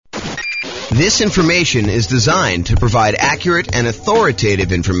This information is designed to provide accurate and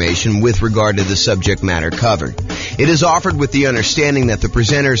authoritative information with regard to the subject matter covered. It is offered with the understanding that the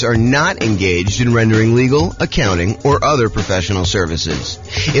presenters are not engaged in rendering legal, accounting, or other professional services.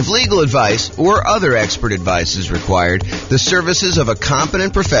 If legal advice or other expert advice is required, the services of a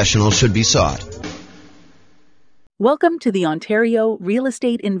competent professional should be sought. Welcome to the Ontario Real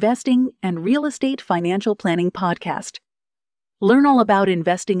Estate Investing and Real Estate Financial Planning Podcast. Learn all about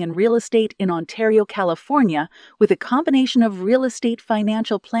investing in real estate in Ontario, California, with a combination of real estate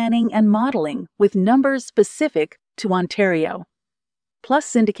financial planning and modeling with numbers specific to Ontario. Plus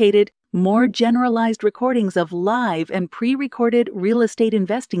syndicated, more generalized recordings of live and pre-recorded real estate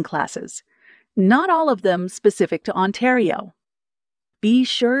investing classes, not all of them specific to Ontario. Be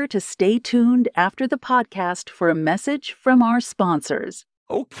sure to stay tuned after the podcast for a message from our sponsors.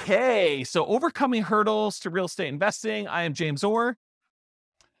 Okay, so overcoming hurdles to real estate investing. I am James Orr.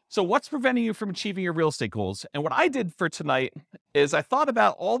 So what's preventing you from achieving your real estate goals? And what I did for tonight is I thought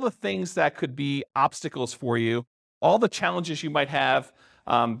about all the things that could be obstacles for you, all the challenges you might have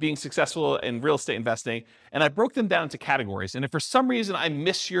being successful in real estate investing, and I broke them down into categories. And if for some reason I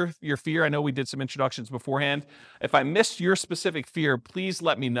miss your fear, I know we did some introductions beforehand. If I missed your specific fear, please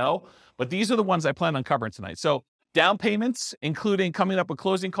let me know. But these are the ones I plan on covering tonight. So down payments, including coming up with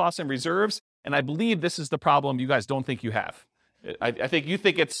closing costs and reserves. And I believe this is the problem you guys don't think you have. I think you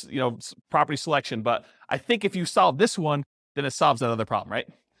think it's, property selection, but I think if you solve this one, then it solves that other problem, right?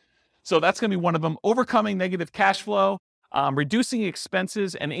 So that's going to be one of them. Overcoming negative cash flow, reducing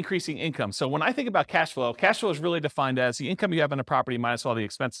expenses, and increasing income. So when I think about cash flow is really defined as the income you have on a property minus all the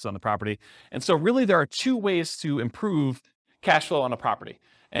expenses on the property. And so really there are two ways to improve cash flow on a property.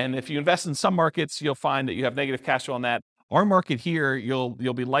 And if you invest in some markets, you'll find that you have negative cash flow on that. Our market here, you'll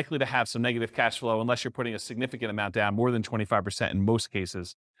be likely to have some negative cash flow unless you're putting a significant amount down, more than 25% in most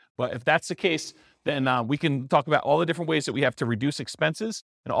cases. But if that's the case, then we can talk about all the different ways that we have to reduce expenses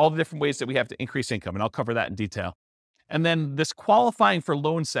and all the different ways that we have to increase income. And I'll cover that in detail. And then this qualifying for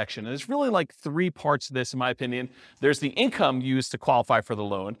loan section, and there's really like three parts to this, in my opinion. There's the income used to qualify for the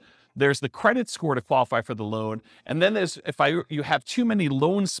loan. There's the credit score to qualify for the loan. And then there's, you have too many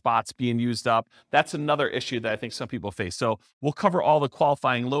loan spots being used up, that's another issue that I think some people face. So we'll cover all the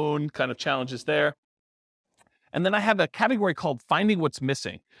qualifying loan kind of challenges there. And then I have a category called finding what's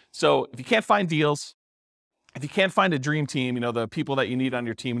missing. So if you can't find deals, if you can't find a dream team, the people that you need on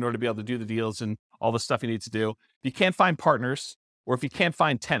your team in order to be able to do the deals and all the stuff you need to do, if you can't find partners, or if you can't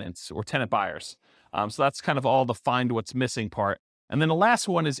find tenants or tenant buyers. So that's kind of all the find what's missing part. And then the last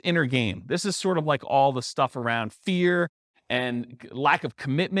one is inner game. This is sort of like all the stuff around fear and lack of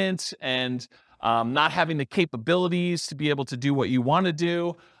commitment and not having the capabilities to be able to do what you want to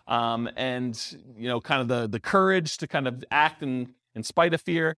do, and kind of the courage to kind of act in spite of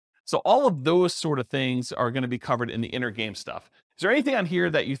fear. So all of those sort of things are going to be covered in the inner game stuff. Is there anything on here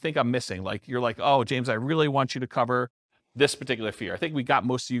that you think I'm missing? Like you're like, oh, James, I really want you to cover this particular fear. I think we got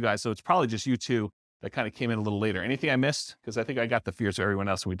most of you guys, so it's probably just you two that kind of came in a little later. Anything I missed? Because I think I got the fears of everyone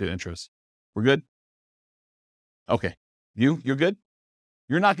else when we did intros. We're good? Okay. You're good?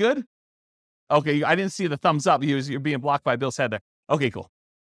 You're not good? Okay, I didn't see the thumbs up. You're being blocked by Bill's head there. Okay, cool.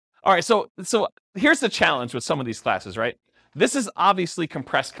 All right, so here's the challenge with some of these classes, right? This is obviously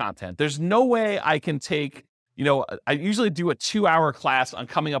compressed content. There's no way I can take, I usually do a 2-hour class on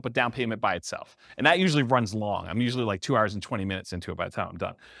coming up with down payment by itself. And that usually runs long. I'm usually like 2 hours and 20 minutes into it by the time I'm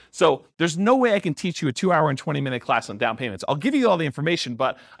done. So there's no way I can teach you a 2-hour and 20-minute class on down payments. I'll give you all the information,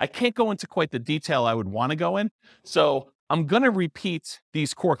 but I can't go into quite the detail I would want to go in. So I'm going to repeat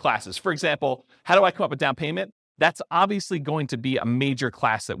these core classes. For example, how do I come up with down payment? That's obviously going to be a major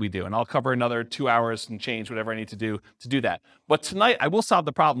class that we do. And I'll cover another 2 hours and change whatever I need to do that. But tonight I will solve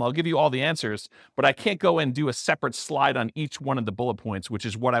the problem. I'll give you all the answers, but I can't go and do a separate slide on each one of the bullet points, which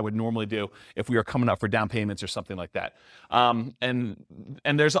is what I would normally do if we were coming up for down payments or something like that. And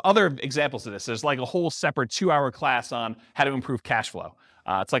there's other examples of this. There's like a whole separate 2-hour class on how to improve cash flow.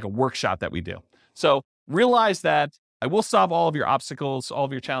 It's like a workshop that we do. So realize that I will solve all of your obstacles, all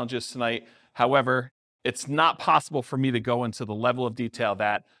of your challenges tonight. However, it's not possible for me to go into the level of detail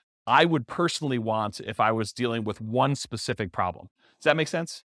that I would personally want if I was dealing with one specific problem. Does that make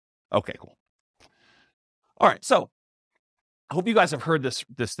sense? Okay, cool. All right, so I hope you guys have heard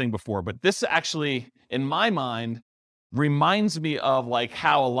this thing before, but this actually, in my mind, reminds me of like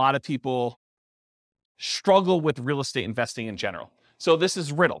how a lot of people struggle with real estate investing in general. So this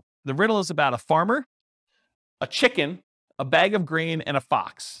is riddle. The riddle is about a farmer, a chicken, a bag of grain, and a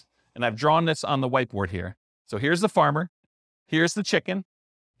fox. And I've drawn this on the whiteboard here. So here's the farmer, here's the chicken,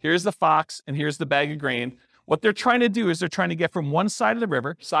 here's the fox, and here's the bag of grain. What they're trying to do is they're trying to get from one side of the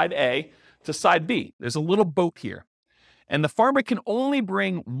river, side A, to side B. There's a little boat here. And the farmer can only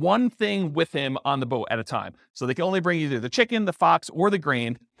bring one thing with him on the boat at a time. So they can only bring either the chicken, the fox, or the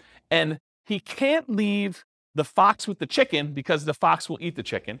grain. And he can't leave the fox with the chicken because the fox will eat the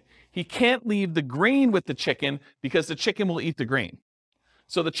chicken. He can't leave the grain with the chicken because the chicken will eat the grain.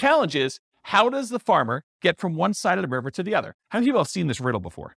 So the challenge is, how does the farmer get from one side of the river to the other? How many people have seen this riddle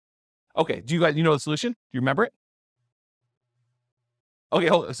before? Okay, do you guys, you know the solution? Do you remember it? Okay,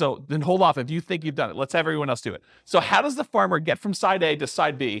 then hold off if you think you've done it. Let's have everyone else do it. So how does the farmer get from side A to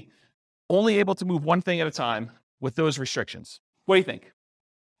side B, only able to move one thing at a time with those restrictions? What do you think?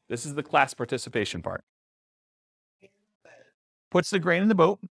 This is the class participation part. Puts the grain in the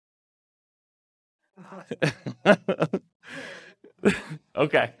boat.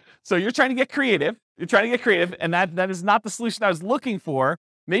 Okay, so you're trying to get creative. And that is not the solution I was looking for.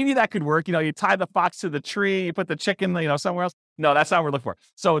 Maybe that could work. You tie the fox to the tree, you put the chicken, somewhere else. No, that's not what we're looking for.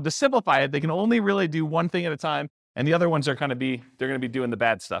 So to simplify it, they can only really do one thing at a time, and the other ones are they're going to be doing the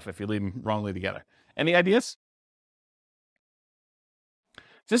bad stuff if you leave them wrongly together. Any ideas?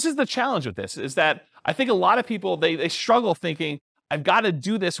 This is the challenge with this, is that I think a lot of people, they struggle thinking, I've got to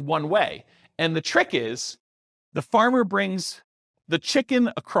do this one way. And the trick is, the farmer brings the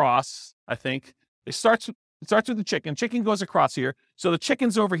chicken across, I think. It starts with the chicken. Chicken goes across here. So the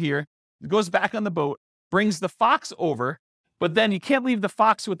chicken's over here, goes back on the boat, brings the fox over, but then you can't leave the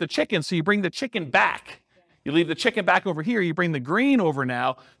fox with the chicken, so you bring the chicken back. You leave the chicken back over here, you bring the grain over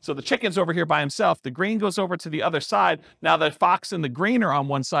now, so the chicken's over here by himself. The grain goes over to the other side. Now the fox and the grain are on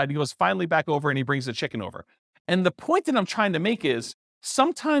one side. He goes finally back over and he brings the chicken over. And the point that I'm trying to make is,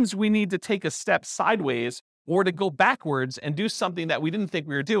 sometimes we need to take a step sideways or to go backwards and do something that we didn't think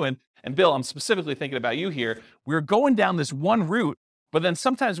we were doing. And Bill, I'm specifically thinking about you here. We're going down this one route, but then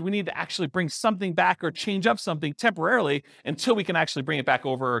sometimes we need to actually bring something back or change up something temporarily until we can actually bring it back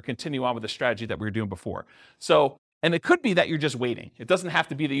over or continue on with the strategy that we were doing before. So, and it could be that you're just waiting. It doesn't have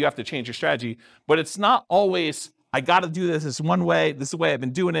to be that you have to change your strategy, but it's not always, I got to do this one way. This is the way I've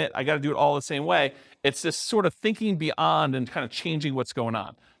been doing it. I got to do it all the same way. It's this sort of thinking beyond and kind of changing what's going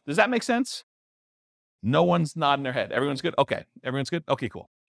on. Does that make sense? No one's nodding their head. Everyone's good? Okay. Everyone's good? Okay, cool.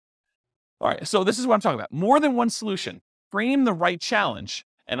 All right. So this is what I'm talking about. More than one solution. Frame the right challenge.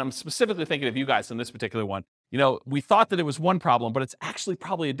 And I'm specifically thinking of you guys in this particular one. We thought that it was one problem, but it's actually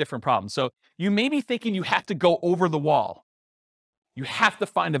probably a different problem. So you may be thinking you have to go over the wall. You have to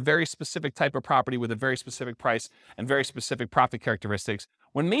find a very specific type of property with a very specific price and very specific profit characteristics,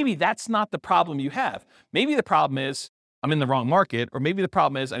 when maybe that's not the problem you have. Maybe the problem is, I'm in the wrong market, or maybe the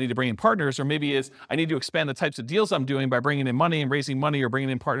problem is I need to bring in partners, or maybe is I need to expand the types of deals I'm doing by bringing in money and raising money or bringing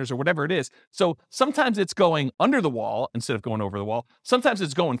in partners or whatever it is. So sometimes it's going under the wall instead of going over the wall. Sometimes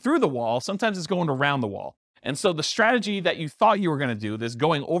it's going through the wall. Sometimes it's going around the wall. And so the strategy that you thought you were going to do, this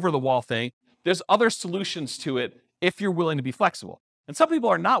going over the wall thing, there's other solutions to it if you're willing to be flexible. And some people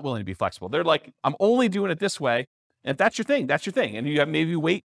are not willing to be flexible. They're like, I'm only doing it this way. And if that's your thing, that's your thing. And you have maybe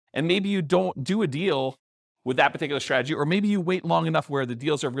wait, and maybe you don't do a deal with that particular strategy, or maybe you wait long enough where the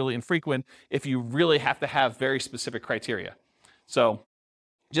deals are really infrequent if you really have to have very specific criteria. So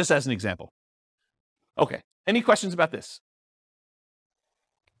just as an example. Okay, any questions about this?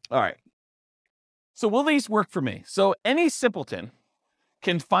 All right. So will these work for me? So any simpleton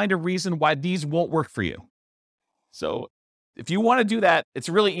can find a reason why these won't work for you. So if you want to do that, it's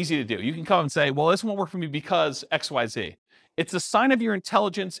really easy to do. You can come and say, well, this won't work for me because X, Y, Z. It's a sign of your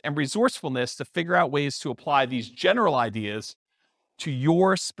intelligence and resourcefulness to figure out ways to apply these general ideas to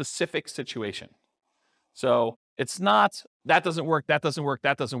your specific situation. So it's not, that doesn't work, that doesn't work,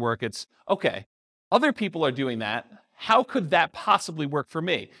 that doesn't work. It's, okay, other people are doing that. How could that possibly work for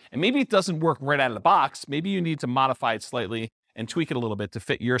me? And maybe it doesn't work right out of the box. Maybe you need to modify it slightly and tweak it a little bit to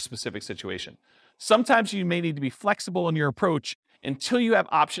fit your specific situation. Sometimes you may need to be flexible in your approach until you have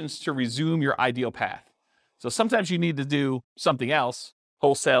options to resume your ideal path. So sometimes you need to do something else,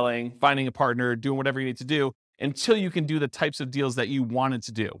 wholesaling, finding a partner, doing whatever you need to do until you can do the types of deals that you wanted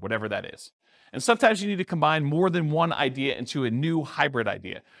to do, whatever that is. And sometimes you need to combine more than one idea into a new hybrid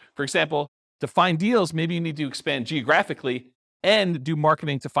idea. For example, to find deals, maybe you need to expand geographically and do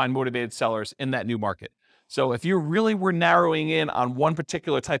marketing to find motivated sellers in that new market. So if you really were narrowing in on one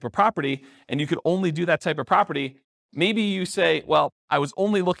particular type of property and you could only do that type of property, maybe you say, well, I was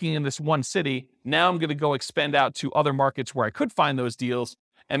only looking in this one city. Now I'm going to go expand out to other markets where I could find those deals.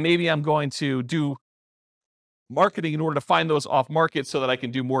 And maybe I'm going to do marketing in order to find those off market so that I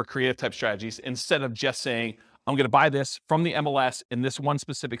can do more creative type strategies instead of just saying, I'm going to buy this from the MLS in this one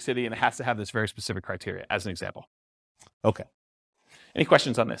specific city and it has to have this very specific criteria, as an example. Okay. Any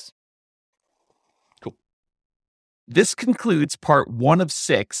questions on this? Cool. This concludes part 1 of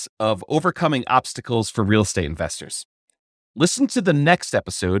 6 of Overcoming Obstacles for Real Estate Investors. Listen to the next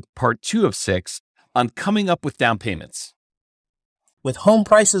episode, part 2 of 6, on coming up with down payments. With home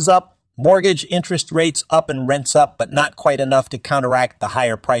prices up, mortgage interest rates up, and rents up, but not quite enough to counteract the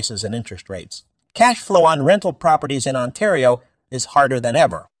higher prices and interest rates, cash flow on rental properties in Ontario is harder than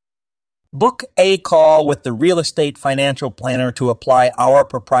ever. Book a call with the Real Estate Financial Planner to apply our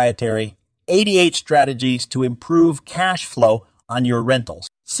proprietary 88 strategies to improve cash flow on your rentals.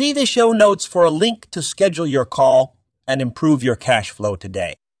 See the show notes for a link to schedule your call and improve your cash flow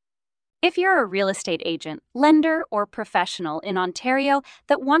today. If you're a real estate agent, lender, or professional in Ontario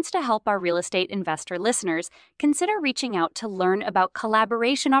that wants to help our real estate investor listeners, consider reaching out to learn about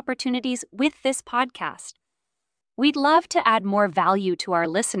collaboration opportunities with this podcast. We'd love to add more value to our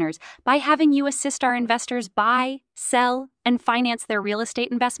listeners by having you assist our investors buy, sell, and finance their real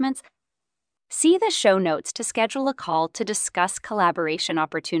estate investments. See the show notes to schedule a call to discuss collaboration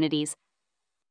opportunities.